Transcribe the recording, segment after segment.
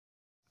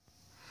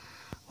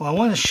Well, I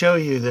want to show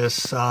you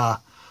this.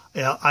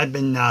 I've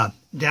been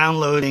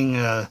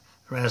downloading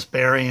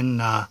Raspberry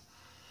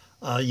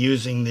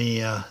using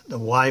the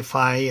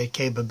Wi-Fi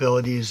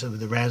capabilities of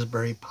the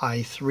Raspberry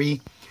Pi 3,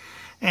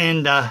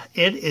 and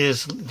it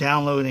is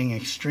downloading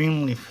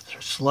extremely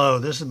slow.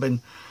 This has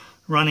been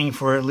running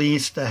for at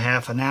least a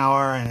half an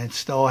hour, and it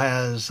still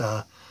has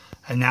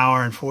an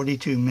hour and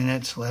 42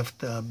 minutes left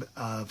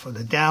for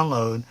the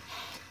download.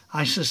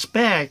 I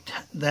suspect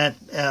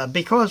that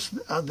because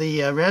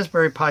the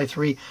Raspberry Pi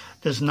 3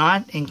 does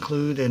not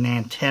include an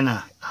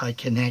antenna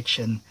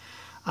connection,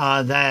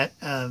 that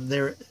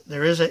there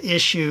is an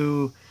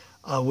issue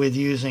with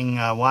using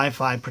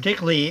Wi-Fi,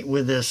 particularly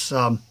with this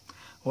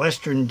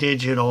Western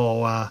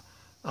Digital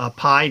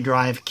Pi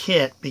drive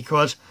kit,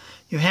 because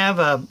you have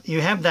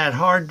that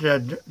hard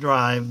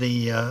drive,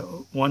 the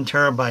 1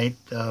 terabyte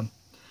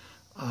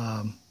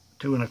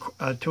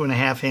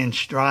 2.5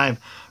 inch drive,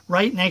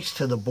 right next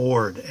to the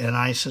board, and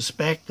I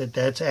suspect that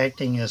that's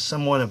acting as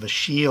somewhat of a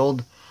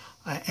shield,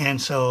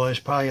 and so there's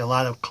probably a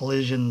lot of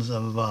collisions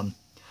of the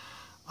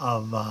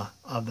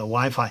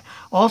Wi-Fi.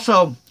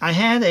 Also, I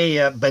had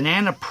a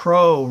Banana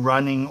Pro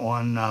running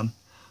on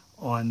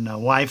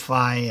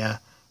Wi-Fi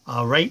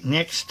right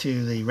next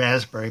to the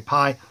Raspberry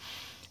Pi,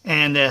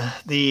 and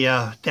the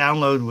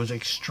download was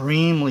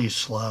extremely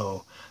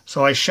slow.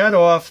 So I shut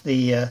off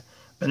the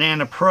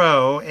Banana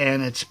Pro,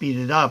 and it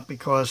speeded up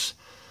because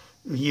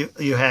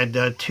you had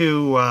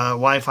two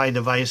Wi-Fi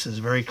devices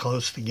very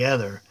close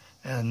together,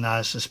 and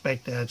I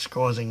suspect that's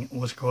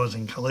was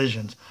causing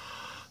collisions.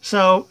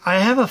 So I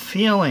have a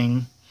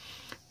feeling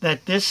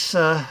that this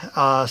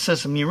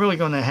system, you're really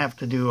going to have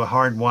to do a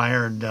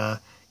hardwired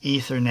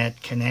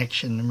Ethernet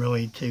connection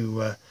really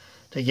to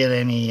get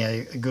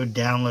any good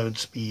download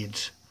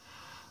speeds.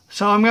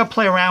 So I'm going to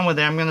play around with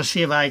it. I'm going to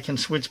see if I can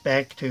switch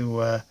back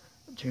to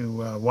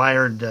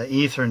wired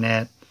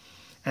Ethernet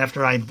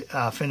after I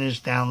finish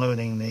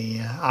downloading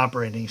the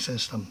operating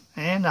system,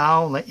 and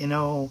I'll let you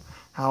know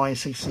how I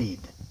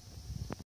succeed.